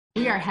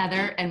We are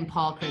Heather and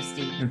Paul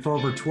Christie. And for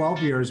over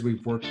 12 years,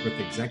 we've worked with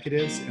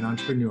executives and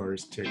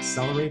entrepreneurs to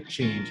accelerate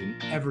change in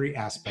every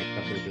aspect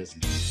of their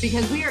business.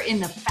 Because we are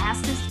in the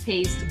fastest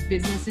paced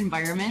business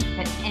environment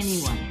that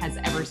anyone has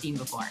ever seen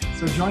before.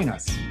 So join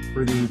us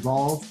for the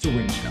Evolve to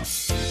Win show.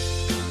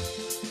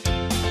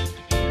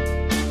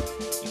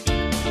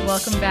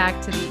 Welcome back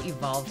to the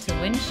Evolve to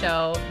Win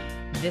show.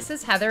 This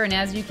is Heather, and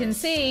as you can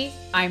see,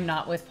 I'm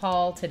not with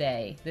Paul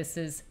today. This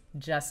is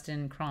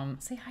Justin Cromme.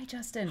 Say hi,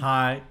 Justin.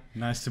 Hi,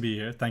 nice to be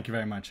here. Thank you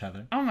very much,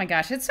 Heather. Oh my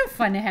gosh, it's so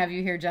fun to have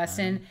you here,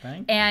 Justin.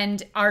 Thank you.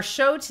 And our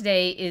show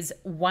today is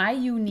why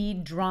you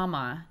need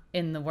drama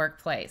in the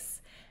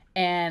workplace.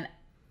 And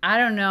I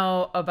don't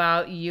know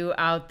about you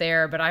out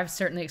there, but I've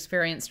certainly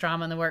experienced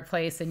drama in the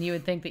workplace, and you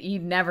would think that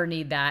you'd never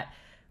need that.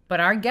 But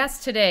our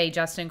guest today,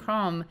 Justin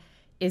Cromme,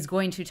 is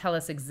going to tell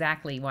us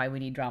exactly why we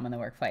need drama in the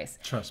workplace.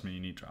 Trust me, you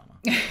need drama.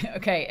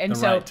 Okay, and The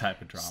right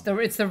type of drama.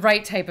 It's the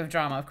right type of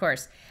drama, of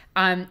course.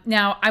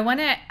 Now, I want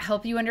to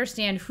help you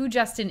understand who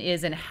Justin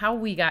is and how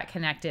we got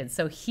connected.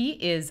 So he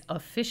is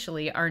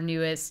officially our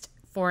newest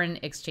foreign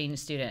exchange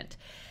student.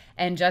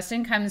 And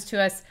Justin comes to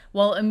us,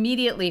 well,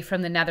 immediately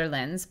from the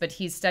Netherlands, but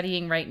he's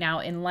studying right now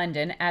in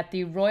London at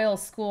the Royal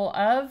School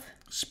of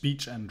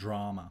Speech and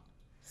drama.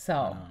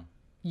 So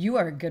you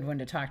are a good one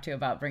to talk to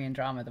about bringing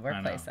drama to the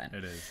workplace then.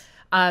 It is.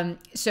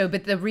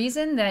 But the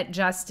reason that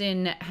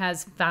Justin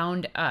has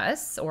found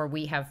us, or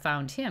we have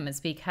found him, is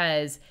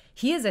because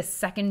he is a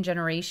second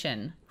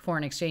generation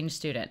foreign exchange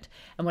student.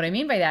 And what I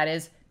mean by that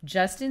is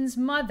Justin's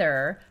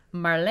mother,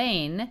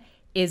 Marlene,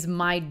 is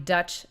my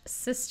Dutch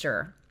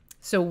sister.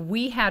 So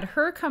we had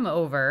her come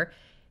over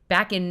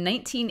back in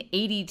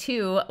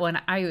 1982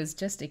 when I was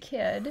just a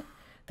kid.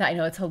 I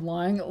know it's a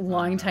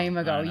long time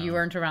ago. You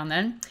weren't around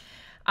then.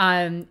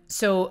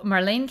 So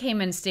Marlene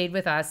came and stayed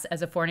with us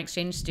as a foreign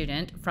exchange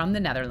student from the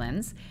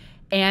Netherlands.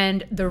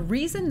 And the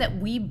reason that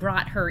we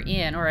brought her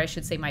in, or I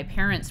should say my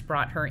parents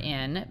brought her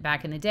in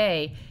back in the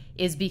day,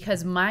 is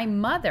because my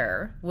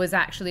mother was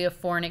actually a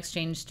foreign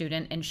exchange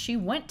student, and she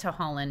went to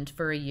Holland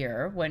for a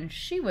year when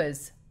she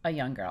was a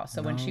young girl.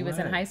 So when she was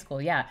in high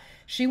school,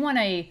 she won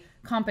a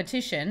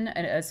competition,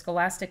 a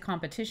scholastic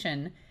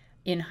competition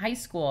in high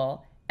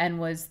school, and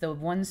was the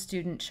one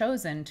student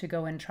chosen to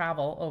go and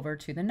travel over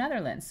to the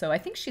Netherlands. So I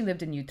think she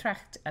lived in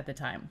Utrecht at the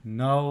time.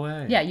 No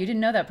way. Yeah, you didn't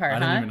know that part, I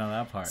didn't even know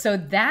that part. So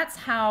that's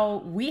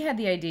how we had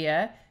the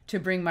idea to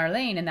bring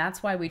Marlene, and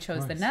that's why we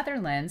chose the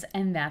Netherlands,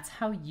 and that's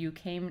how you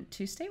came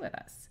to stay with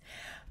us.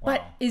 Wow.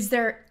 But is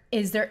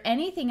there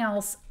anything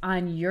else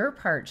on your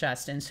part,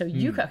 Justin? So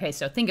okay,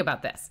 so think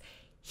about this.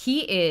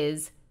 He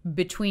is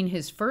between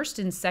his first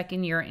and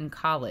second year in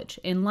college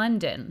in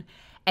London,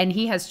 and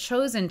he has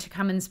chosen to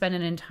come and spend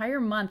an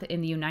entire month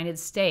in the United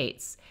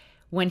States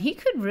when he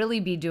could really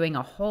be doing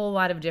a whole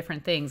lot of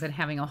different things and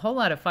having a whole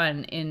lot of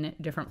fun in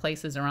different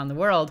places around the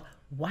world.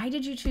 Why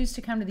did you choose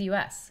to come to the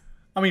U.S.?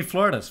 I mean,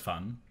 Florida's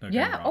fun.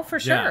 Yeah, oh, for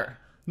sure. Yeah.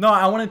 No,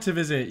 I wanted to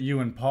visit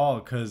you and Paul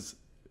because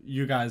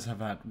you guys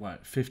have had,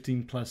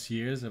 15 plus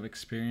years of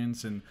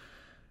experience in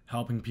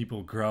helping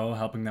people grow,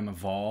 helping them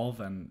evolve.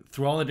 And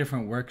through all the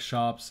different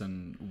workshops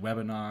and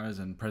webinars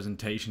and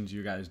presentations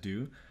you guys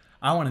do,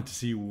 I wanted to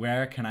see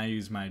where can I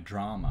use my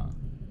drama,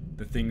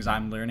 the things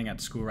I'm learning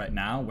at school right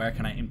now, where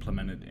can I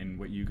implement it in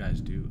what you guys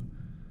do?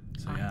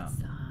 So yeah.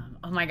 Awesome.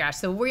 Oh my gosh.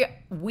 So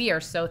we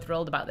are so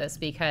thrilled about this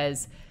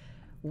because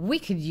we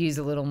could use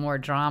a little more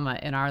drama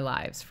in our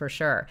lives for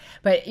sure.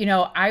 But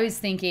I was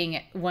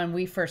thinking when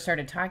we first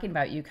started talking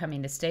about you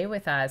coming to stay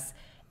with us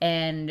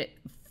and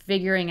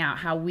figuring out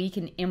how we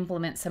can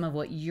implement some of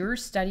what you're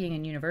studying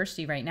in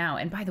university right now.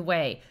 And by the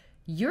way,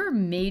 your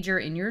major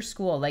in your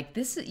school, like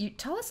this, you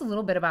tell us a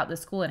little bit about the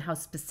school and how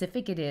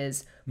specific it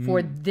is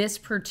for this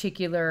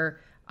particular,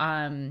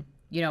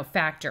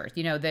 factor.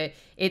 That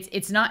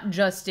it's not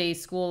just a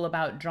school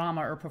about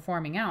drama or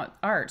performing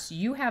arts.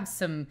 You have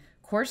some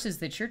courses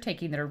that you're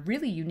taking that are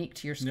really unique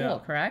to your school,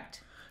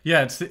 correct?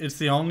 Yeah, it's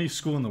the only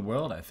school in the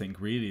world, I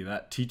think, really,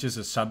 that teaches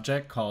a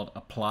subject called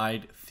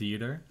applied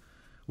theater,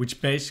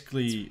 which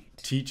basically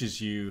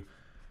teaches you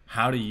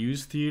how to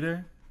use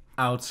theater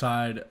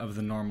outside of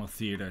the normal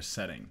theater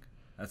setting.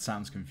 That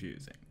sounds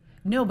confusing.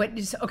 No, but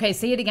okay,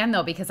 say it again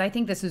though, because I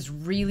think this is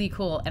really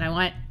cool, and I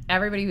want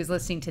everybody who's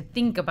listening to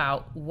think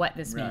about what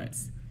this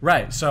means.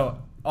 Right.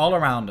 So all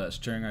around us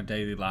during our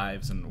daily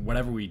lives and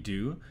whatever we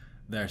do,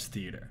 there's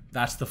theater.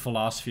 That's the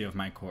philosophy of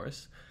my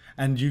course.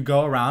 And you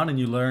go around and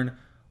you learn,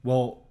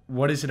 well,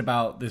 what is it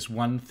about this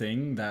one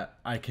thing that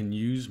I can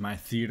use my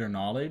theater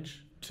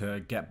knowledge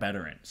to get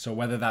better in? So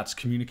whether that's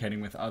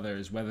communicating with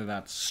others, whether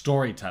that's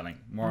storytelling,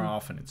 more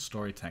often it's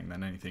storytelling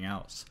than anything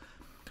else.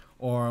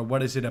 Or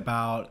what is it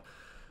about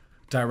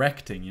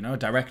directing?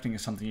 Directing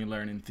is something you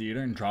learn in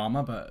theater and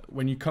drama, but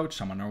when you coach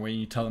someone or when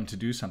you tell them to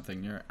do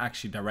something, you're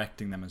actually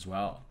directing them as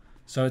well.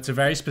 So it's a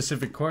very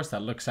specific course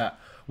that looks at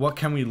what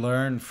can we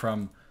learn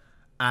from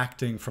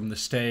acting, from the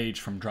stage,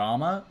 from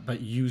drama,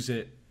 but use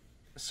it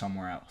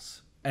somewhere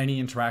else. Any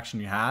interaction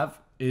you have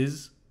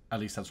is, at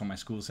least that's what my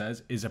school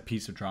says, is a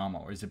piece of drama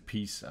or is a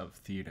piece of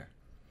theater.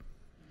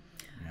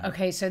 Yeah.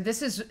 Okay, so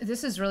this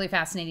is really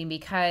fascinating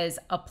because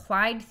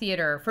applied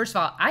theater, first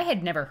of all, I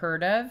had never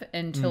heard of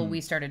until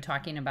we started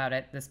talking about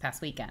it this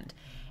past weekend.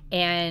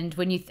 And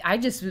when I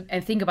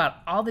think about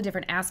all the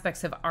different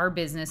aspects of our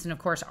business, and of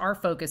course our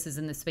focus is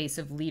in the space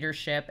of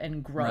leadership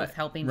and growth,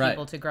 helping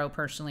people to grow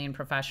personally and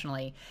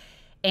professionally.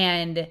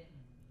 And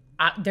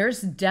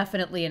there's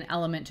definitely an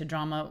element to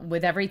drama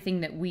with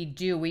everything that we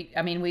do.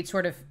 We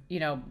sort of,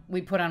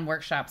 we put on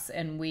workshops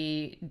and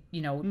we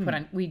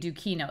do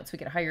keynotes. We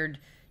get hired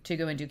to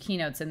go and do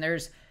keynotes, and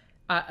there's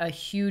a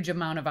huge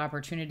amount of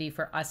opportunity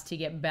for us to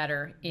get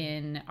better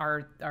in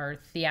our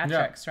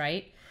theatrics,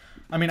 right?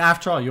 I mean,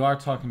 after all, you are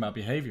talking about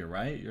behavior,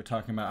 right? You're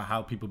talking about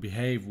how people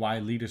behave, why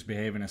leaders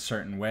behave in a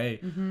certain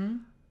way,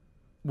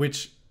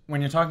 which when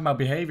you're talking about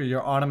behavior,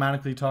 you're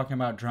automatically talking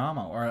about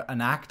drama or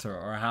an actor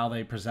or how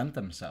they present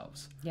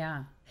themselves.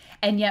 Yeah.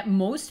 And yet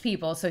most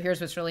people, so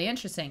here's what's really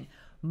interesting.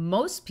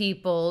 Most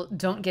people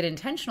don't get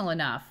intentional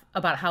enough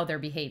about how they're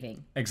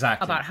behaving.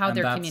 Exactly. About how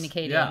they're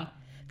communicating. Yeah.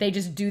 They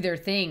just do their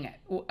thing,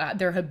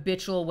 their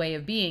habitual way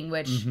of being,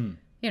 which,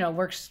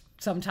 works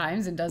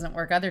sometimes and doesn't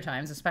work other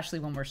times, especially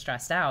when we're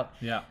stressed out.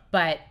 Yeah.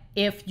 But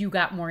if you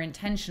got more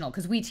intentional,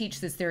 because we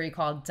teach this theory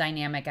called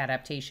dynamic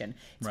adaptation.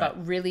 It's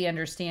about really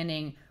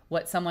understanding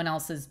what someone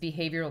else's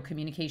behavioral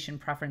communication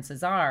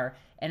preferences are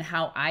and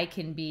how I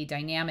can be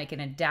dynamic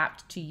and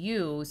adapt to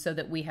you so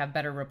that we have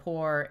better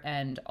rapport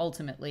and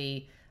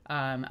ultimately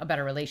a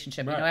better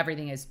relationship. Right.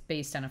 Everything is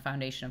based on a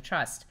foundation of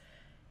trust.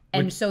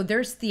 And so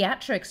there's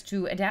theatrics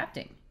to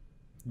adapting.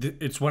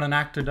 It's what an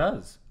actor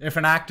does. If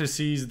an actor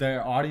sees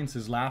their audience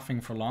is laughing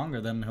for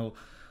longer, then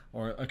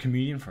or a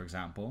comedian, for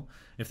example,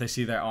 if they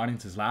see their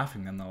audience is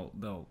laughing, then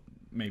they'll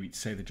maybe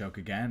say the joke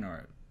again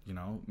or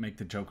make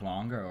the joke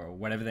longer or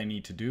whatever they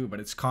need to do. But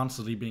it's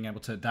constantly being able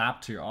to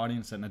adapt to your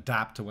audience and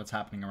adapt to what's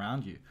happening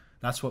around you.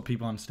 That's what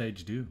people on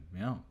stage do.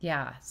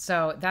 Yeah.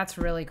 So that's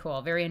really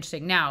cool. Very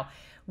interesting. Now,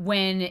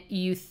 when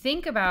you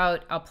think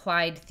about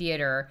applied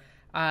theater,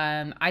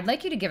 I'd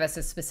like you to give us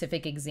a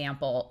specific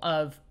example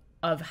of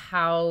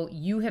how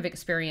you have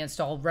experienced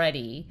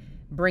already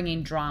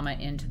bringing drama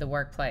into the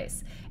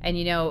workplace. And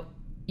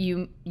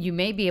you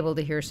may be able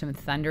to hear some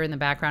thunder in the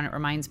background. It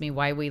reminds me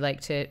why we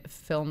like to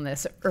film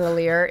this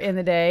earlier in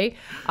the day,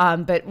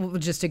 but we'll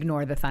just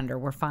ignore the thunder.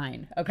 We're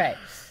fine. Okay.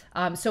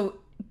 So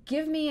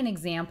give me an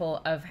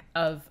example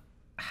of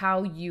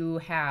how you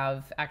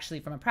have actually,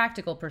 from a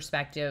practical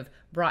perspective,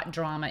 brought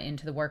drama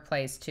into the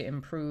workplace to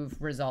improve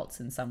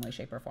results in some way,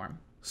 shape, or form.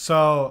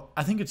 So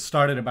I think it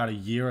started about a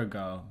year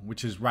ago,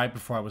 which is right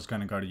before I was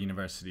going to go to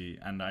university,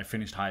 and I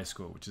finished high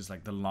school, which is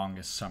like the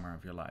longest summer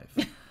of your life.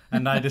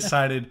 And I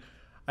decided,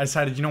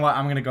 you know what,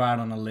 I'm going to go out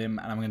on a limb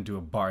and I'm going to do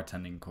a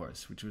bartending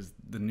course, which was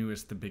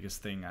the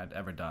biggest thing I'd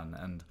ever done.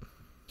 And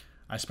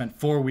I spent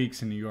 4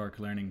 weeks in New York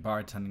learning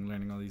bartending,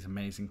 learning all these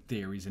amazing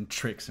theories and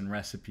tricks and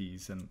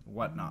recipes and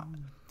whatnot.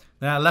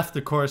 Then I left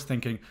the course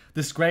thinking,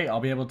 this is great, I'll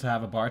be able to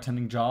have a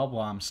bartending job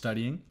while I'm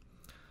studying.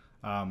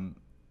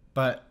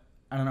 But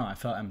I don't know, I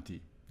felt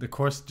empty. The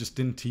course just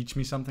didn't teach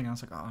me something. I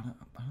was like, I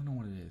don't know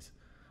what it is.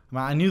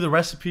 I knew the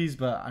recipes,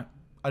 but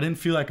I didn't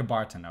feel like a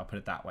bartender, I'll put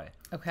it that way.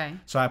 Okay.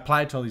 So I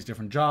applied to all these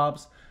different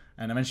jobs,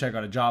 and eventually I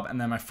got a job. And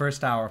then my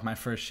first hour of my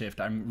first shift,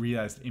 I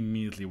realized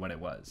immediately what it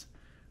was.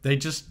 They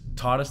just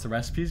taught us the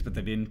recipes, but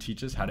they didn't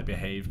teach us how to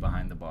behave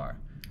behind the bar.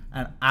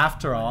 And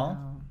after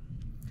all,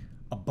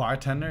 a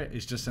bartender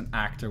is just an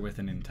actor with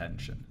an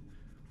intention.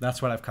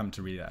 That's what I've come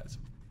to realize.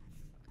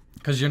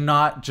 Because you're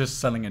not just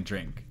selling a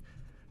drink.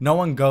 No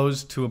one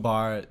goes to a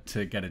bar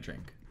to get a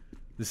drink.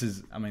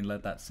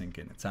 Let that sink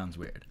in. It sounds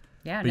weird.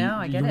 Yeah, but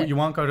I get it. You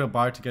won't go to a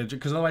bar to get a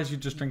drink, because otherwise you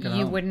just drink at home.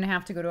 You wouldn't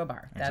have to go to a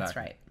bar. That's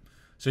Exactly. right.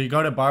 So you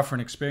go to a bar for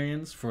an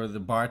experience, for the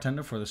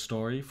bartender, for the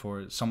story,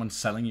 for someone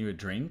selling you a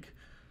drink.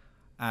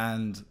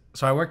 And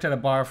so I worked at a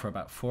bar for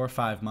about 4 or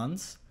 5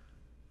 months.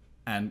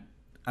 And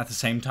at the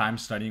same time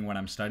studying what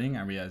I'm studying,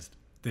 I realized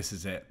this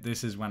is it.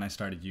 This is when I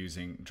started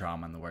using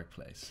drama in the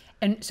workplace.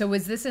 And so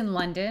was this in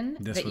London?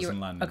 This was in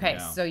London, Okay,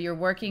 yeah. So you're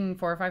working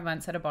 4 or 5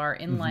 months at a bar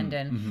in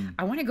London.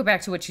 I want to go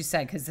back to what you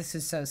said, because this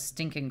is so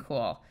stinking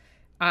cool.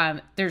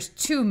 There's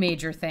 2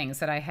 major things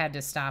that I had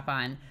to stop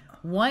on.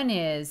 One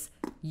is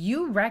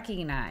you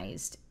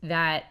recognized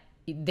that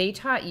they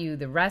taught you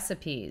the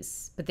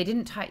recipes, but they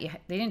didn't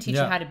teach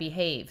you how to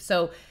behave.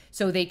 So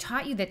they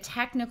taught you the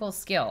technical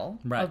skill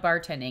of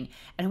bartending.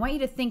 And I want you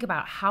to think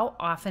about how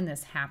often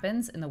this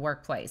happens in the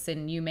workplace.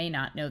 And you may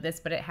not know this,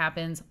 but it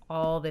happens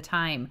all the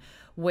time,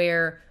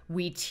 where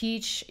we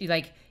teach,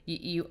 like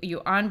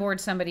you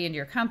onboard somebody into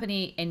your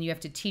company and you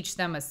have to teach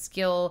them a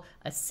skill,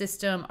 a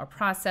system, a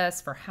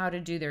process for how to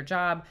do their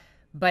job.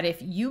 But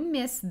if you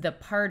miss the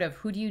part of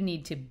who do you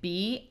need to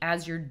be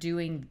as you're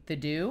doing the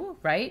do,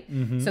 right?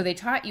 So they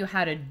taught you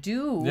how to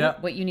do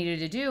what you needed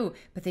to do,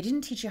 but they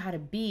didn't teach you how to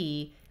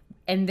be.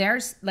 And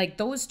there's like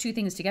those 2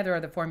 things together are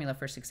the formula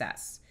for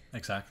success.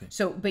 Exactly.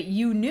 So, but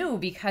you knew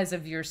because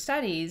of your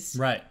studies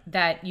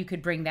that you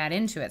could bring that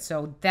into it.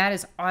 So that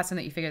is awesome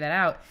that you figured that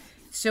out.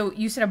 So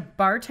you said a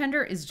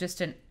bartender is just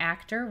an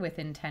actor with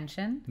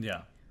intention.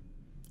 Yeah.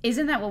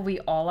 Isn't that what we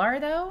all are,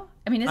 though?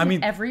 I mean,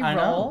 isn't every I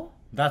know. role?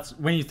 That's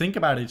when you think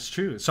about it, it's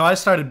true. So I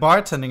started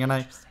bartending, and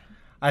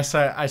I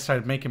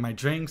started making my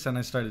drinks, and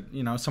I started,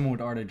 someone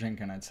would order a drink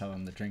and I'd sell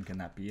them the drink and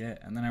that'd be it.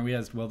 And then I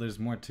realized, well, there's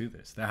more to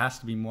this. There has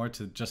to be more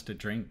to just a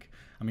drink.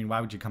 I mean,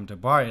 why would you come to a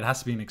bar? It has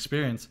to be an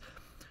experience.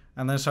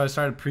 And then so I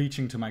started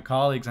preaching to my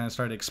colleagues, and I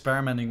started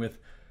experimenting with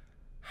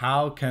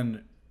how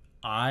can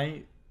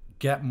I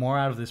get more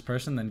out of this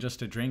person than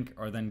just a drink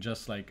or than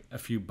just like a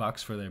few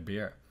bucks for their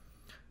beer.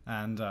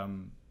 And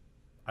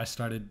I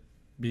started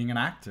being an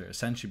actor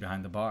essentially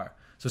behind the bar.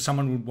 So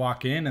someone would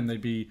walk in and they'd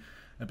be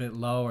a bit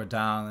low or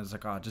down. And it's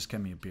like, oh, just get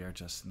me a beer,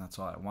 and that's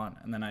all I want.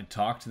 And then I'd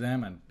talk to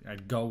them and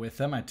I'd go with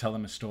them. I'd tell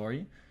them a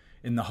story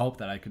in the hope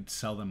that I could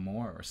sell them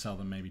more, or sell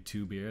them maybe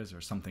 2 beers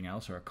or something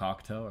else, or a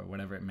cocktail or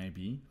whatever it may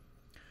be,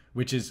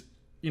 which is,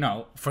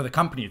 for the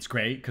company, it's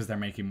great because they're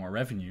making more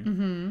revenue.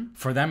 Mm-hmm.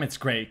 For them, it's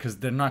great because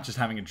they're not just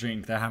having a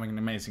drink, they're having an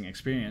amazing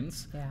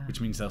experience,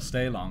 which means they'll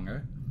stay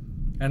longer.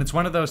 And it's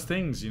one of those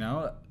things,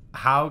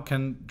 how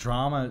can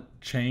drama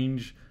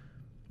change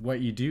what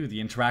you do, the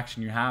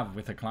interaction you have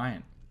with a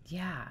client?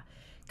 Yeah.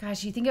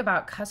 Gosh, you think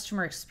about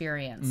customer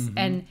experience,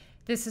 and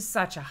this is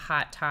such a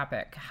hot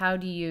topic. How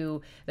do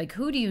you,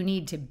 who do you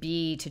need to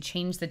be to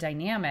change the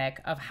dynamic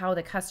of how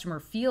the customer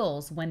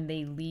feels when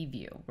they leave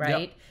you,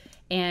 right? Yep.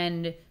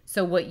 And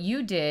so what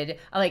you did,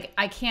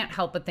 I can't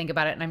help but think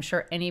about it, and I'm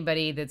sure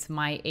anybody that's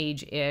my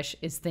age-ish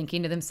is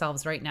thinking to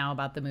themselves right now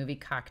about the movie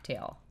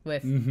Cocktail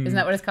with, isn't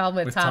that what it's called,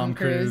 with Tom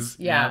Cruise?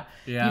 Yeah.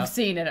 You've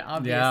seen it,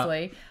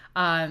 obviously.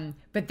 Yeah.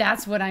 But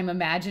that's what I'm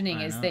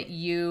imagining is that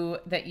you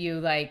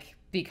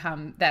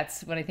become,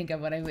 that's what I think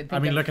of, what I would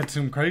think of. Look at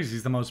Tom Cruise.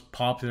 He's the most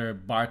popular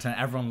bartender.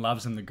 Everyone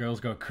loves him. The girls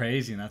go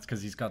crazy, and that's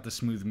because he's got the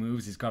smooth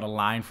moves. He's got a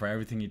line for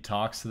everything. He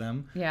talks to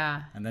them.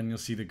 Yeah. And then you'll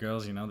see the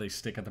girls, they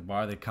stick at the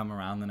bar. They come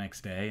around the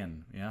next day,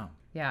 and yeah.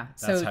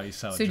 That's how you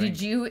sell a drink.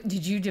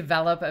 Did you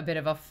develop a bit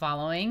of a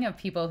following of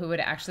people who would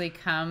actually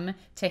come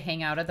to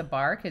hang out at the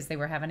bar because they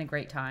were having a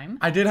great time?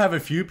 I did have a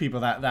few people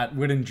that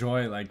would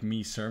enjoy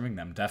me serving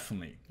them,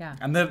 definitely. Yeah.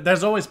 And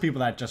there's always people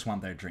that just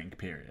want their drink,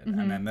 period.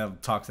 And then they'll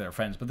talk to their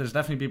friends. But there's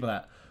definitely people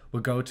that will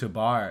go to a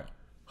bar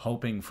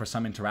hoping for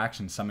some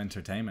interaction, some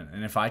entertainment.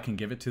 And if I can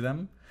give it to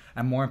them,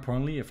 and more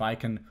importantly, if I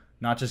can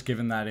not just give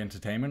them that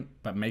entertainment,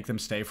 but make them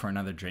stay for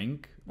another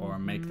drink or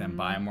make them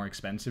buy a more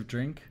expensive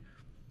drink.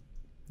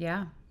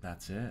 Yeah.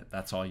 That's it.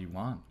 That's all you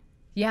want.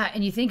 Yeah.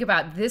 And you think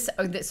about this.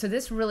 So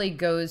this really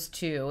goes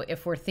to,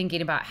 if we're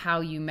thinking about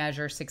how you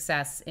measure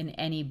success in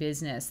any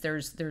business,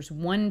 there's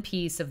one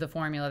piece of the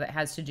formula that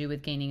has to do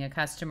with gaining a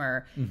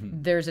customer.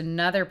 There's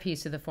another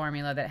piece of the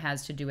formula that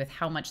has to do with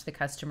how much the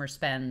customer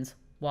spends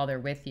while they're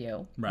with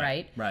you.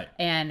 Right.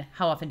 And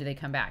how often do they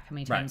come back? How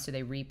many times do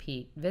they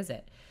repeat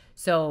visit?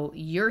 So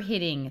you're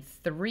hitting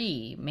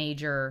 3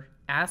 major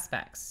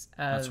aspects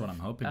of, that's what I'm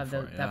hoping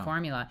for, that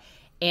formula.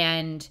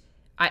 And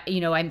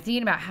I'm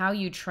thinking about how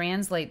you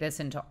translate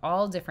this into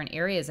all different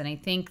areas. And I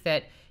think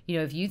that,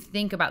 if you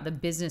think about the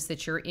business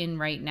that you're in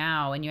right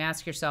now and you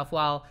ask yourself,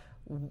 well,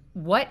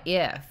 what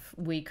if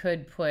we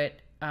could put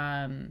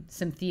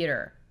some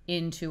theater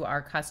into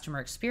our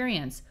customer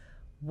experience?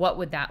 What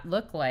would that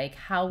look like?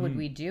 How would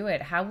we do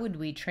it? How would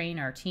we train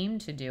our team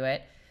to do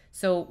it?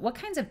 So what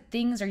kinds of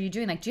things are you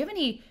doing? Do you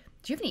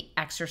have any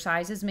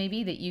exercises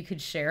maybe that you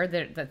could share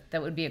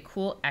that would be a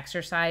cool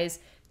exercise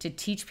to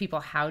teach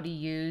people how to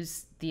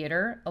use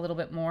theater a little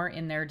bit more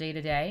in their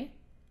day-to-day?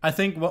 I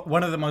think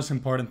one of the most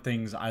important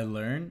things I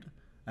learned,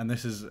 and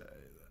this is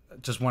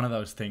just one of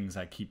those things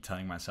I keep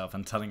telling myself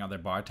and telling other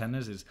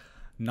bartenders, is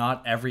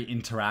not every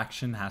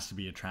interaction has to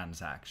be a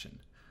transaction.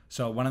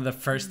 So one of the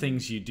first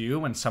things you do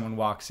when someone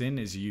walks in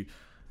is you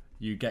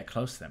get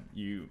close to them.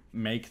 You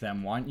make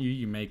them want you.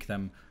 You make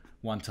them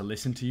want to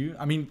listen to you.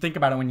 Think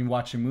about it when you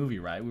watch a movie,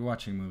 right? We were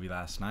watching a movie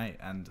last night,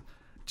 and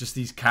just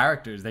these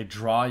characters, they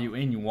draw you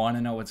in. You want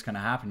to know what's going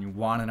to happen. You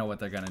want to know what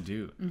they're going to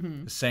do.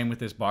 The same with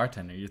this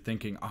bartender. You're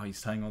thinking, oh,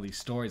 he's telling all these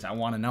stories. I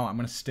want to know. I'm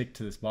going to stick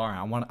to this bar.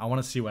 I want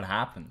to see what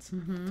happens.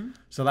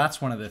 So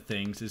that's one of the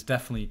things, is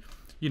definitely,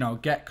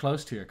 get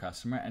close to your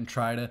customer and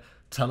try to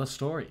tell a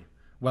story,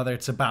 whether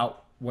it's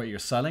about what you're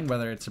selling,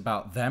 whether it's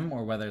about them,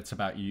 or whether it's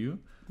about you.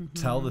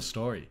 Tell the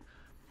story.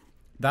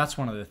 That's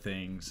one of the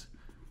things.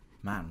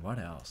 Man, what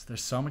else?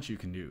 There's so much you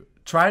can do.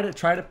 Try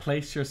to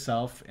place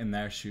yourself in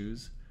their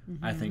shoes.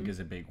 I think is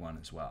a big one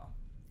as well.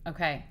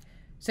 Okay.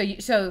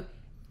 So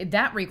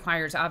that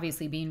requires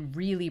obviously being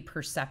really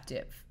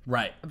perceptive.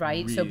 Right.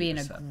 Really so being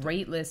perceptive. A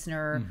great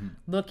listener,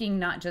 looking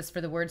not just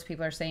for the words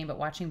people are saying, but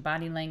watching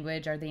body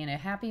language. Are they in a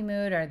happy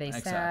mood? Are they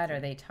sad? Are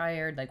they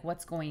tired?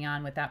 What's going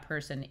on with that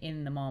person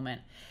in the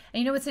moment?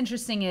 And what's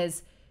interesting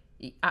is,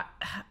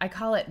 I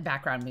call it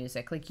background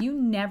music. You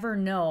never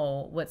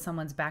know what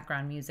someone's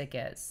background music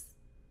is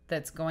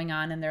that's going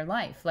on in their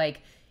life.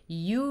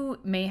 You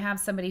may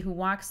have somebody who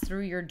walks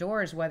through your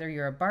doors, whether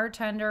you're a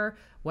bartender,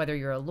 whether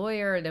you're a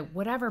lawyer,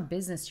 whatever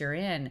business you're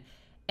in,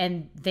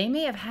 and they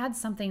may have had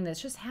something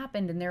that's just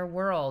happened in their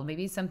world.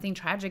 Maybe something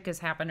tragic has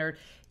happened, and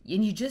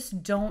you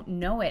just don't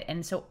know it.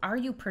 And so are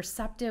you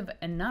perceptive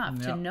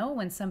enough to know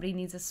when somebody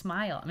needs a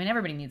smile?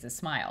 Everybody needs a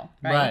smile,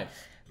 right?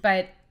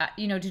 but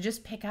to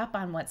just pick up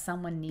on what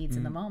someone needs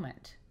in the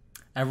moment.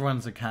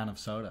 Everyone's a can of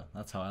soda.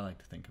 That's how I like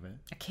to think of it.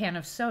 A can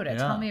of soda. Yeah.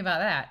 Tell me about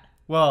that.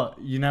 Well,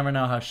 you never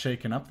know how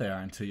shaken up they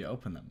are until you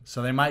open them.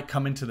 So they might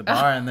come into the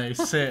bar and they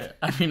sit.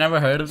 Have you never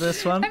heard of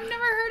this one? I've never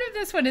heard of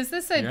this one. Is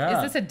this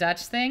a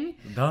Dutch thing?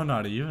 No,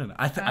 not even.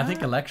 I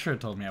think a lecturer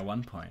told me at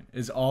one point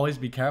is always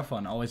be careful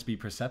and always be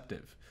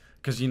perceptive.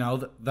 Because,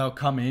 they'll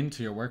come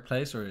into your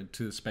workplace or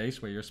to the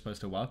space where you're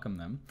supposed to welcome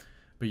them.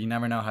 But you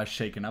never know how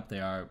shaken up they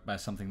are by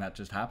something that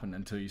just happened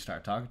until you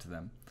start talking to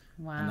them.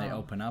 Wow. And they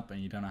open up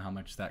and you don't know how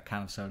much that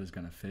can of soda is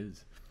going to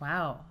fizz.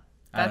 Wow.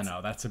 I don't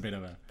know. That's a bit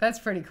of a... That's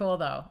pretty cool,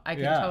 though. I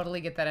can totally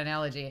get that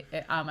analogy.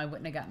 I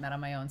wouldn't have gotten that on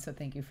my own, so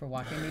thank you for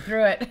walking me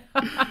through it.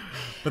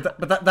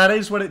 But that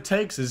is what it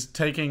takes, is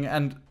taking...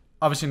 And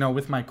obviously,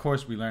 with my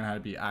course, we learn how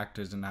to be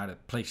actors and how to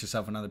place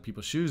yourself in other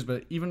people's shoes.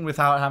 But even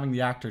without having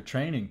the actor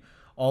training,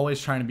 always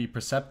trying to be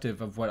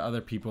perceptive of what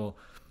other people...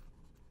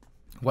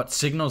 What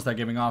signals they're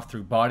giving off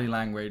through body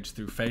language,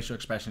 through facial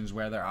expressions,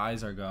 where their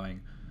eyes are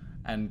going.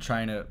 And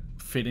trying to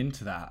fit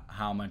into that,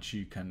 how much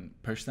you can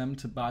push them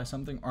to buy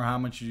something, or how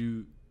much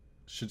you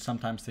should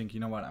sometimes think, you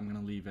know what, I'm going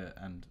to leave it,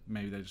 and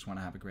maybe they just want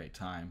to have a great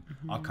time.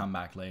 I'll come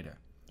back later.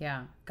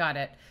 Yeah, got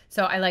it.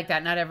 So I like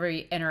that. Not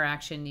every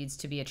interaction needs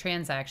to be a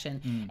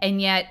transaction.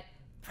 And yet,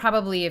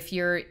 probably if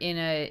you're in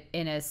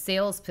a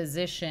sales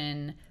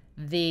position,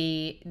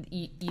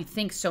 you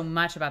think so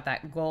much about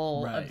that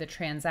goal of the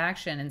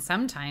transaction, and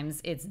sometimes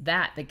it's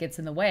that gets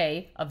in the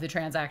way of the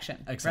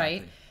transaction. Exactly.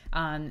 Right?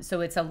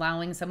 So it's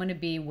allowing someone to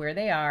be where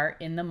they are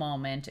in the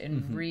moment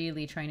and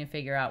really trying to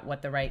figure out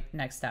what the right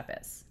next step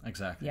is.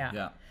 Exactly.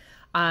 Yeah.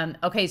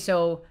 Okay.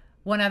 So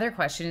one other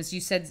question is,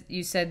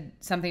 you said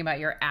something about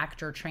your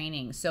actor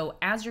training. So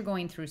as you're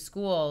going through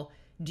school,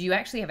 do you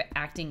actually have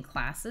acting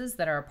classes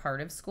that are a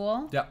part of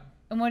school? Yeah.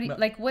 And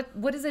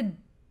what does a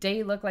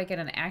day look like in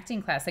an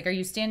acting class? Like, are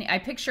you standing?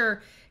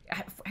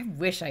 I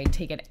wish I had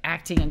taken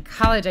acting in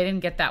college. I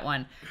didn't get that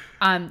one.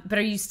 But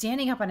are you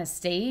standing up on a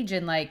stage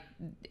and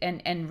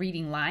and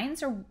reading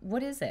lines, or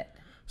what is it?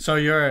 So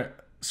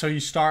you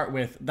start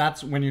with,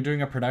 that's when you're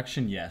doing a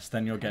production, yes.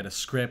 Then you'll get a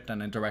script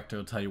and a director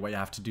will tell you what you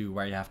have to do,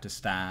 where you have to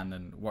stand,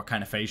 and what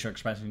kind of facial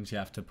expressions you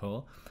have to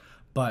pull.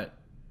 But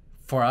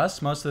for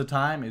us, most of the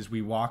time is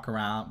we walk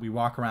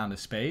around a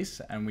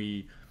space and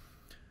we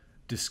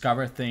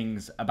discover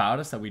things about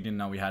us that we didn't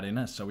know we had in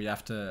us. So we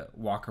have to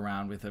walk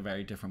around with a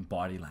very different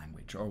body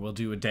language, or we'll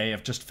do a day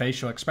of just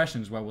facial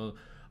expressions where we'll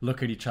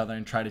look at each other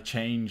and try to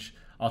change.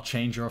 I'll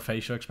change your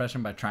facial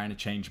expression by trying to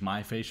change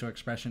my facial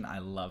expression. I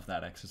love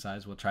that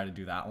exercise. We'll try to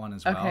do that one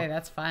as well. Okay,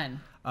 that's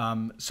fun.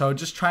 So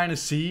just trying to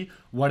see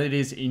what it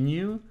is in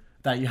you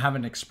that you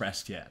haven't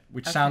expressed yet,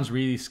 which sounds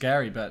really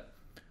scary, but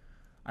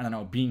I don't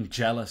know, being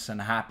jealous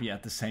and happy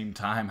at the same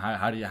time.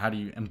 How do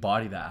you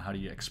embody that? How do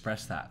you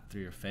express that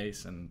through your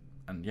face and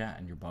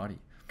your body?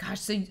 Gosh,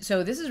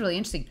 so this is really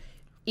interesting.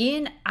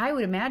 I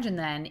would imagine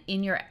then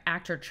in your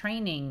actor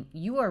training,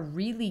 you are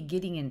really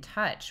getting in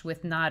touch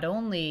with not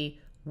only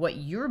what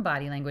your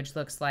body language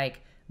looks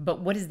like,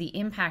 but what is the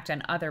impact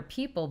on other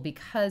people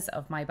because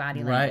of my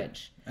body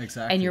language. Right,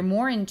 exactly. And you're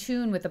more in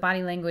tune with the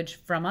body language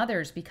from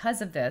others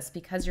because of this,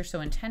 because you're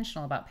so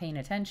intentional about paying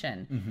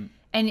attention.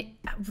 And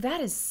that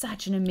is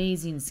such an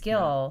amazing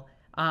skill.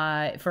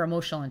 For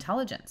emotional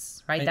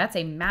intelligence, right? That's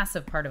a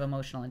massive part of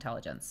emotional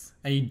intelligence.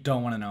 And you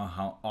don't want to know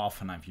how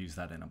often I've used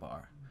that in a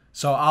bar.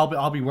 So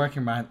I'll be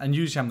working behind, and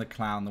usually I'm the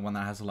clown, the one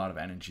that has a lot of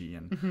energy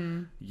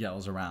and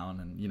yells around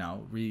and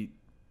really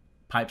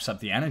pipes up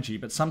the energy.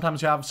 But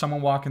sometimes you have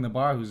someone walk in the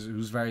bar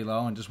who's very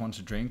low and just wants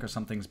a drink, or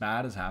something's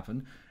bad has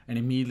happened, and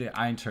immediately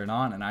I turn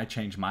on and I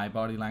change my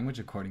body language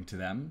according to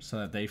them so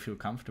that they feel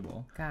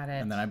comfortable. Got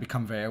it. And then I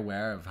become very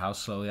aware of how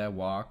slowly I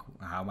walk,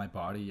 how my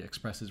body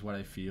expresses what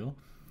I feel.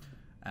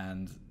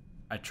 And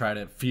I try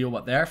to feel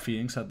what they're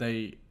feeling so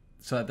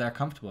that they're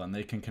comfortable and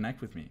they can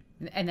connect with me.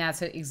 And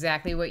that's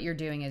exactly what you're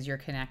doing, is you're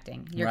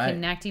connecting. You're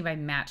connecting by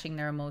matching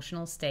their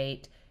emotional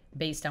state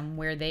based on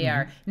where they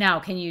are.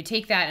 Now, can you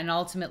take that and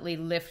ultimately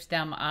lift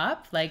them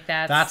up? Like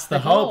that's the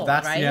goal, hope.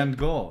 That's right? the end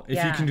goal.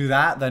 If you can do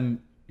that,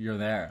 then you're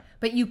there.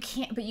 But you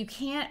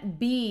can't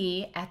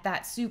be at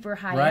that super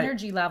high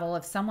energy level.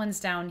 If someone's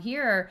down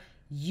here,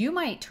 you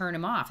might turn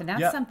them off, and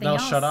that's something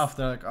else. They'll shut off.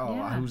 They're like,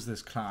 who's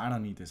this clown? I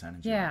don't need this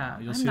energy. Yeah,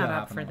 You'll I'm see not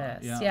that up for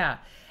happen this. Yeah.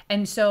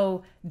 And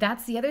so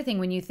that's the other thing.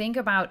 When you think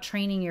about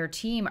training your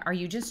team, are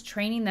you just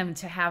training them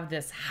to have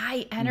this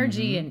high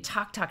energy and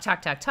talk?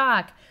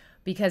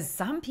 Because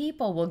some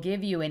people will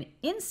give you an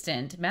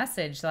instant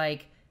message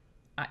like,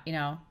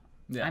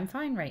 I'm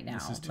fine right now.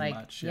 This is too like,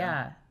 much.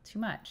 Yeah, too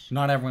much.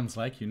 Not everyone's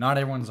like you. Not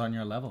everyone's on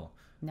your level.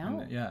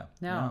 No. And,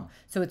 no.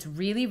 So it's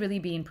really, really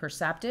being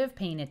perceptive,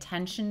 paying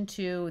attention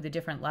to the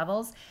different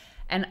levels.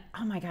 And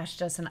oh my gosh,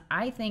 Justin,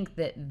 I think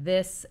that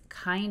this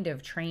kind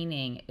of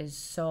training is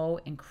so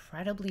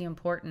incredibly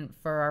important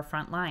for our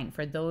front line,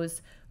 for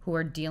those who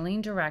are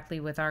dealing directly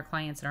with our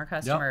clients and our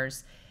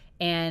customers.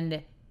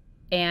 And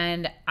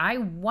And I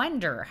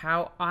wonder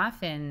how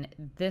often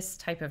this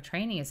type of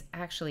training is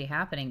actually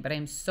happening. But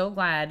I'm so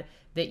glad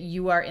that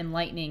you are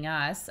enlightening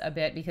us a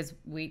bit, because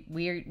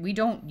we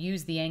don't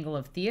use the angle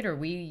of theater.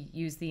 We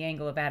use the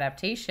angle of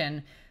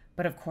adaptation.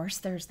 But of course,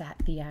 there's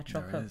that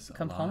theatrical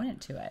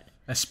component to it.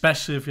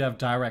 Especially if you have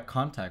direct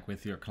contact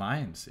with your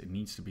clients. It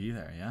needs to be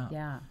there.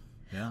 Yeah.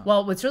 Yeah.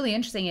 Well, what's really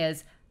interesting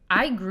is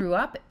I grew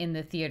up in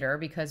the theater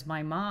because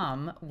my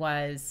mom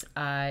was,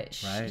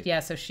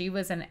 so she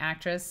was an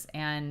actress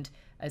and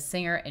a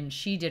singer, and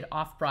she did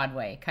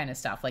off-Broadway kind of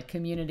stuff, like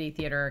community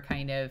theater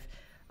kind of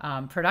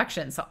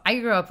production. So I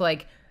grew up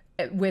like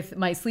with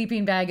my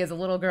sleeping bag as a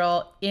little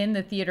girl in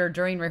the theater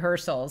during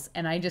rehearsals.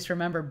 And I just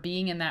remember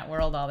being in that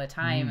world all the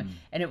time.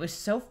 And it was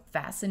so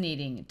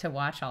fascinating to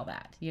watch all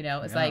that, you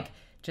know, it's like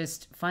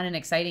just fun and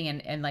exciting,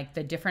 and like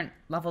the different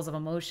levels of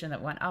emotion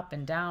that went up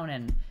and down.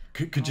 And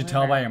could you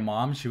tell by your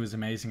mom she was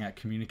amazing at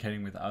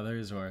communicating with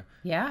others, or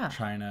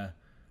trying to?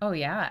 Oh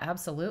yeah,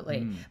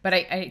 absolutely. But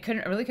I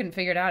really couldn't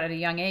figure it out at a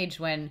young age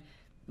when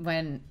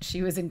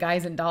she was in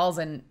Guys and Dolls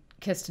and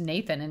kissed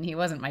Nathan and he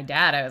wasn't my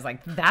dad. I was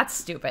like, that's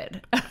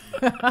stupid.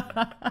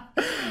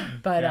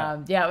 But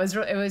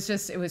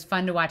it was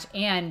fun to watch.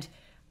 And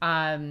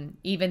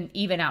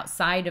even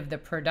outside of the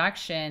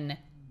production,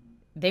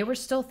 they were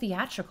still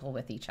theatrical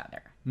with each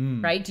other,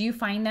 right? Do you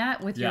find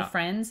that with your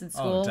friends at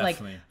school? Oh, like,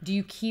 do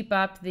you keep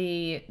up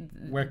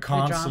We're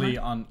constantly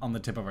on the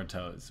tip of our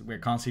toes. We're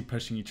constantly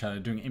pushing each other,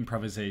 doing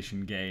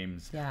improvisation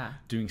games,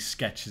 doing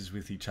sketches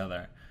with each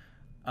other.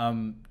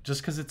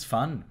 Just because it's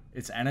fun,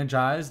 it's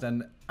energized.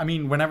 And I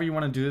mean, whenever you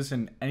want to do this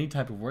in any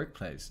type of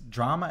workplace,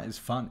 drama is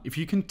fun. If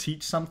you can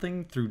teach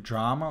something through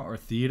drama or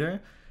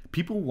theater,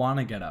 people want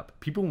to get up.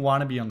 People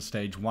want to be on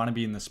stage, want to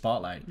be in the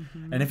spotlight.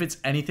 And if it's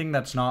anything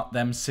that's not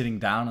them sitting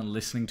down and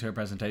listening to a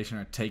presentation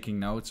or taking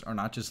notes, or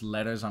not just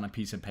letters on a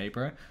piece of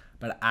paper,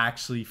 but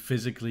actually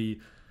physically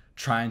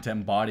trying to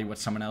embody what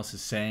someone else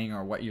is saying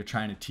or what you're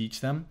trying to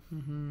teach them,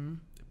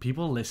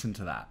 people listen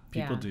to that.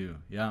 People do.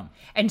 Yeah.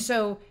 And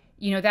so,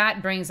 you know,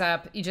 that brings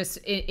up just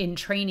in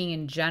training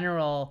in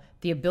general,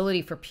 the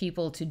ability for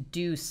people to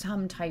do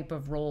some type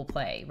of role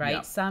play, right?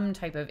 Yeah. Some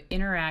type of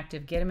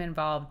interactive, get them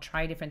involved,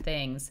 try different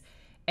things.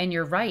 And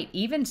you're right,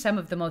 even some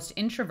of the most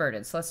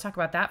introverted. So let's talk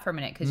about that for a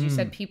minute, because you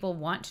said people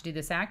want to do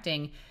this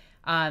acting.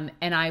 And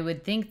I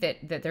would think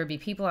that there'd be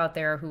people out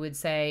there who would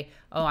say,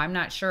 oh, I'm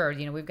not sure.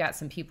 You know, we've got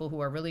some people who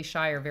are really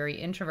shy or very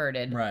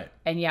introverted. Right.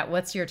 And yet,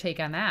 what's your take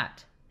on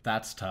that?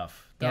 That's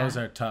tough. Those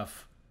are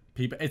tough.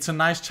 People, it's a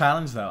nice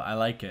challenge though. I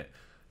like it.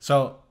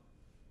 So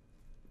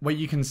what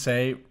you can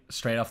say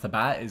straight off the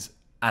bat is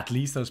at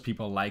least those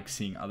people like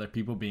seeing other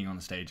people being on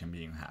stage and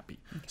being happy.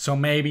 So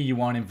maybe you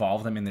won't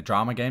involve them in the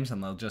drama games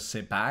and they'll just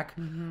sit back,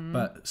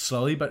 but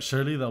slowly but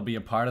surely there'll be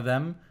a part of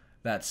them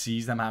that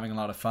sees them having a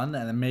lot of fun.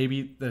 And then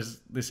maybe there's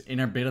this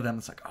inner bit of them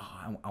that's like,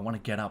 oh, I want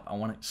to get up. I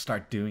want to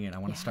start doing it. I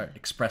want to start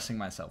expressing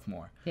myself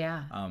more.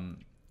 Yeah.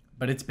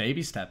 But it's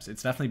baby steps.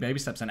 It's definitely baby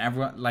steps. And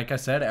everyone, like I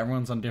said,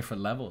 everyone's on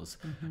different levels.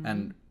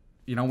 And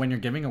you know, when you're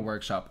giving a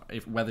workshop,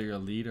 whether you're a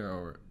leader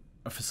or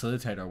a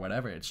facilitator or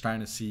whatever, it's trying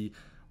to see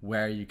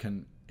where you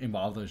can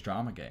involve those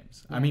drama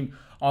games. I mean,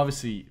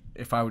 obviously,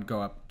 if I would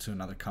go up to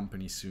another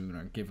company soon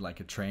or give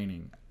like a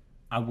training,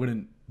 I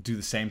wouldn't do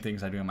the same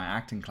things I do in my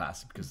acting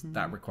class, because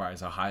that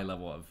requires a high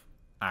level of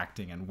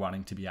acting and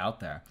wanting to be out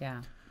there.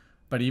 Yeah.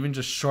 But even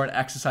just short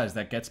exercise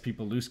that gets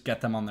people loose,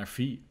 get them on their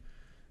feet.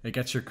 It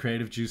gets your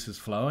creative juices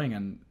flowing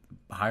and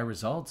high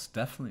results,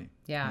 definitely.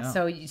 Yeah.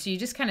 So you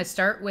just kind of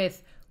start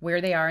with where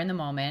they are in the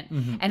moment.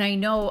 And I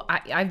know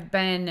I've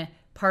been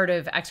part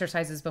of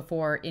exercises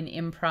before in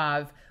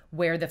improv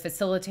where the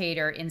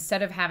facilitator,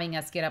 instead of having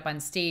us get up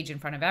on stage in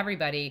front of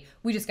everybody,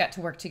 we just got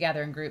to work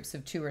together in groups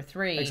of 2 or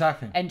 3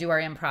 and do our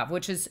improv,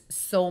 which is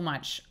so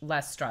much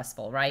less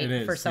stressful, right? It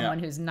is, for someone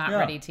who's not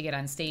ready to get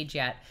on stage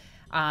yet.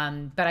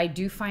 But I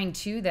do find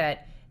too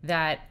that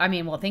I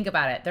mean, well, think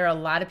about it. There are a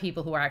lot of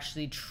people who are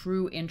actually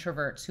true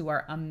introverts who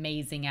are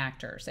amazing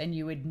actors, and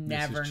you would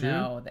never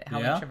know how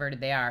introverted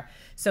they are.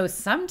 So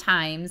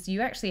sometimes you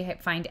actually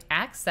find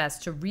access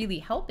to really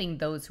helping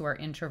those who are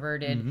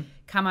introverted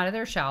come out of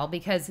their shell,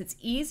 because it's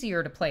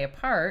easier to play a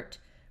part,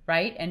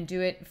 right, and do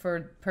it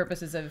for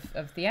purposes of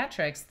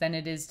theatrics than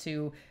it is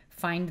to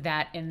find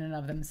that in and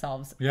of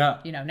themselves, you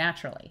know,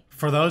 naturally.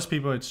 For those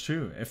people, it's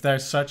true. If they're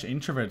such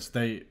introverts,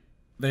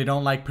 they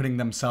don't like putting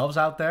themselves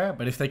out there,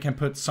 but if they can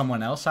put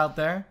someone else out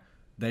there,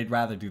 they'd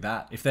rather do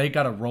that. If they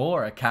got a role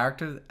or a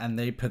character and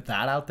they put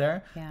that out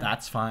there,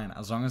 that's fine,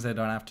 as long as they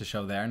don't have to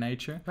show their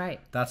nature. Right.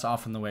 That's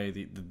often the way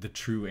the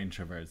true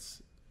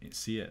introverts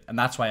see it. And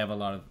that's why I have a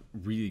lot of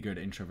really good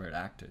introvert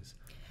actors.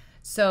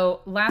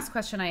 So last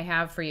question I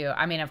have for you.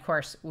 I mean, of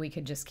course, we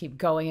could just keep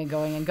going and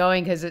going and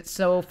going because it's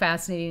so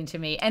fascinating to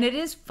me. And it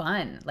is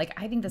fun. Like,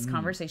 I think this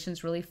conversation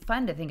is really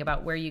fun to think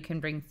about where you can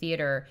bring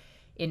theater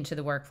into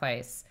the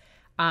workplace.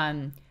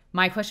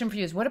 My question for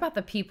you is, what about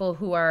the people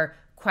who are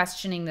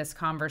questioning this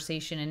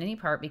conversation in any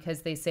part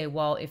because they say,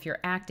 well, if you're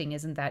acting,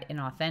 isn't that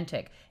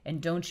inauthentic?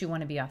 And don't you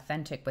want to be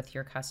authentic with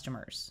your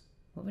customers?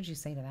 What would you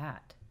say to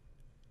that?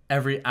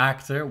 every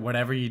actor,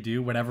 whatever you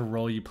do, whatever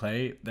role you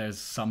play, there's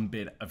some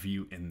bit of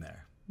you in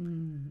there.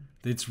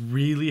 It's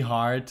really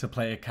hard to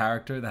play a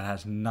character that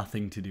has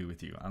nothing to do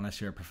with you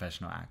unless you're a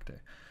professional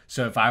actor.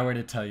 So if I were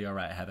to tell you, all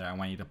right, Heather, I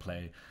want you to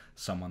play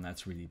someone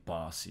that's really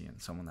bossy and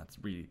someone that's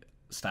really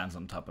stands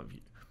on top of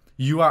you,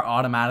 you are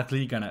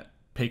automatically going to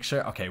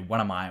picture, okay, what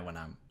am I when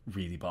I'm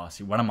really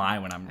bossy? What am I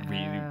when I'm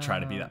really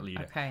trying to be that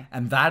leader? Okay.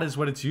 And that is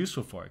what it's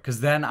useful for,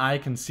 because then I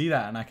can see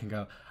that and I can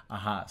go,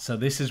 so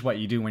this is what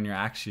you do when you're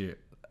actually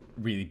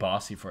really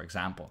bossy, for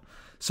example.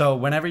 So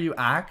whenever you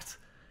act,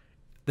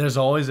 there's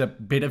always a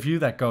bit of you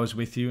that goes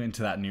with you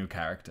into that new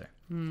character.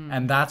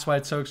 And that's why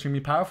it's so extremely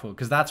powerful,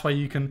 because that's why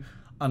you can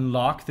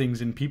unlock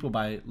things in people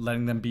by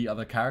letting them be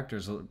other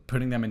characters,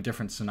 putting them in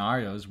different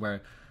scenarios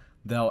where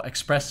they'll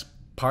express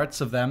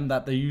parts of them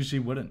that they usually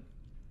wouldn't.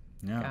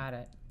 Yeah. Got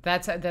it.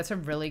 That's a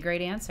really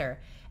great answer.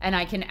 And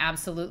I can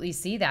absolutely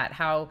see that,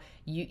 how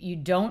you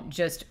don't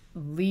just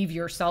leave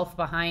yourself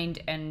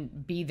behind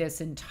and be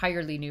this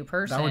entirely new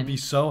person. That would be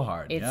so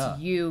hard. It's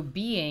you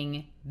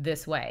being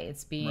this way.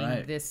 It's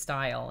being this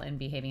style and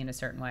behaving in a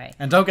certain way.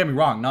 And don't get me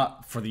wrong,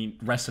 not for the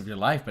rest of your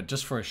life, but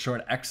just for a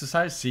short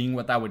exercise, seeing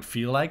what that would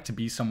feel like to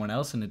be someone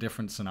else in a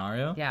different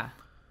scenario. Yeah.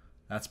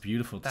 That's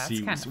beautiful to That's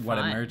see kind of what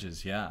fun.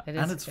 emerges. Yeah. It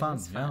And is- it's fun.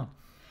 it is fun. Yeah.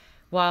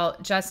 Well,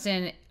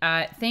 Justin,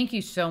 thank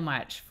you so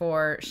much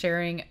for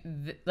sharing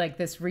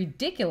this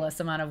ridiculous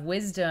amount of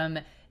wisdom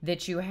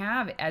that you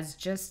have, as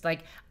just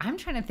like, I'm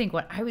trying to think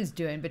what I was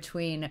doing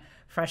between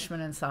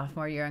freshman and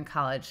sophomore year in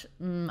college.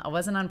 I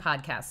wasn't on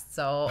podcasts,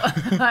 so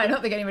I don't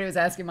think anybody was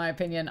asking my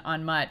opinion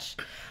on much.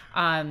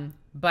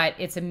 But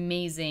it's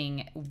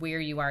amazing where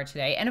you are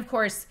today. And of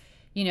course,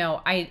 you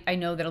know, I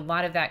know that a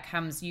lot of that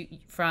comes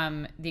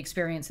from the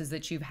experiences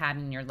that you've had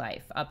in your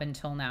life up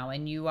until now.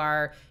 And you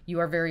are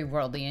very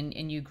worldly,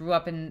 and you grew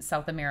up in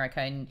South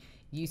America, and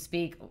you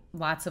speak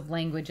lots of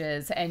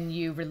languages, and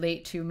you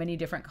relate to many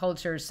different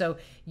cultures. So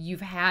you've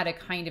had a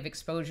kind of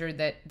exposure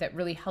that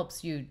really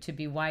helps you to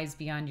be wise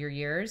beyond your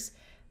years.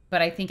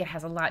 But I think it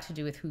has a lot to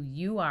do with who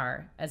you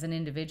are as an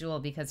individual,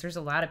 because there's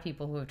a lot of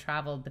people who have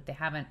traveled, but they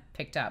haven't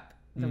picked up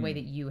the way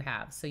that you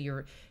have. So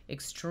you're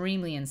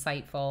extremely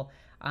insightful.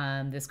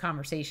 This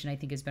conversation, I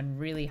think, has been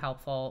really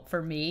helpful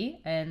for me,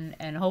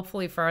 and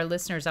hopefully for our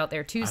listeners out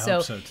there too. I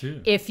hope so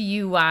too. If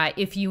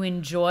you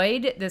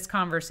enjoyed this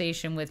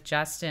conversation with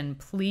Justin,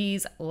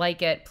 please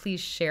like it, please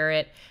share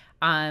it.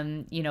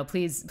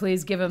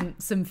 Please give him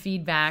some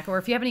feedback, or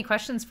if you have any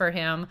questions for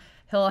him,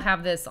 he'll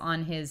have this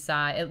on his.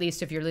 At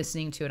least if you're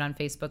listening to it on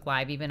Facebook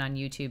Live, even on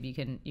YouTube,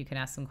 you can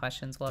ask some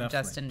questions. We'll have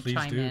Justin Please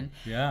chime do. in.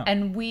 Yeah.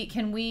 And we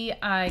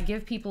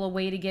give people a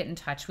way to get in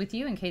touch with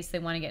you in case they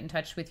want to get in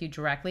touch with you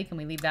directly. Can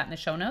we leave that in the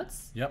show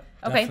notes? Yep.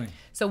 Okay. Definitely.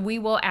 So we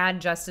will add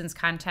Justin's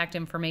contact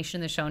information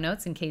in the show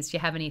notes in case you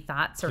have any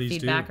thoughts or Please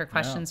feedback do. or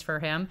questions for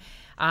him.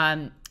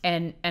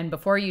 And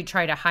before you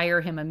try to hire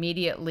him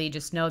immediately,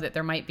 just know that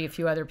there might be a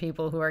few other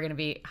people who are going to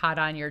be hot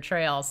on your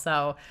trail.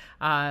 So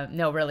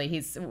no, really,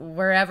 he's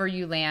wherever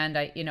you land.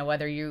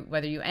 Whether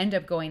you end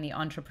up going the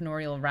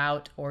entrepreneurial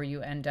route, or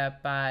you end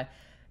up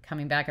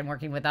coming back and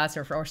working with us,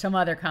 or some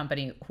other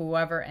company,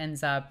 whoever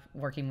ends up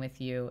working with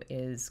you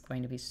is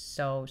going to be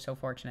so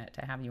fortunate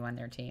to have you on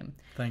their team.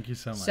 Thank you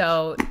so much.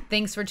 So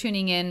thanks for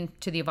tuning in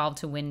to the Evolve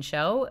to Win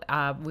show.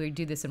 We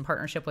do this in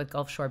partnership with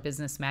Gulf Shore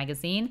Business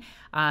Magazine.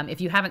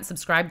 If you haven't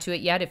subscribed to it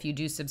yet, if you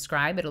do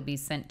subscribe, it'll be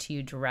sent to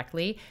you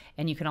directly.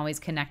 And you can always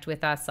connect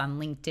with us on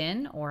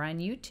LinkedIn or on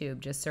YouTube.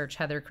 Just search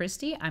Heather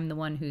Christie. I'm the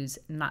one who's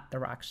not the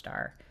rock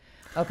star.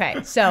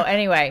 Okay, so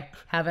anyway,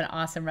 have an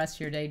awesome rest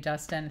of your day,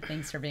 Justin.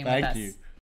 Thanks for being with us. Thank you.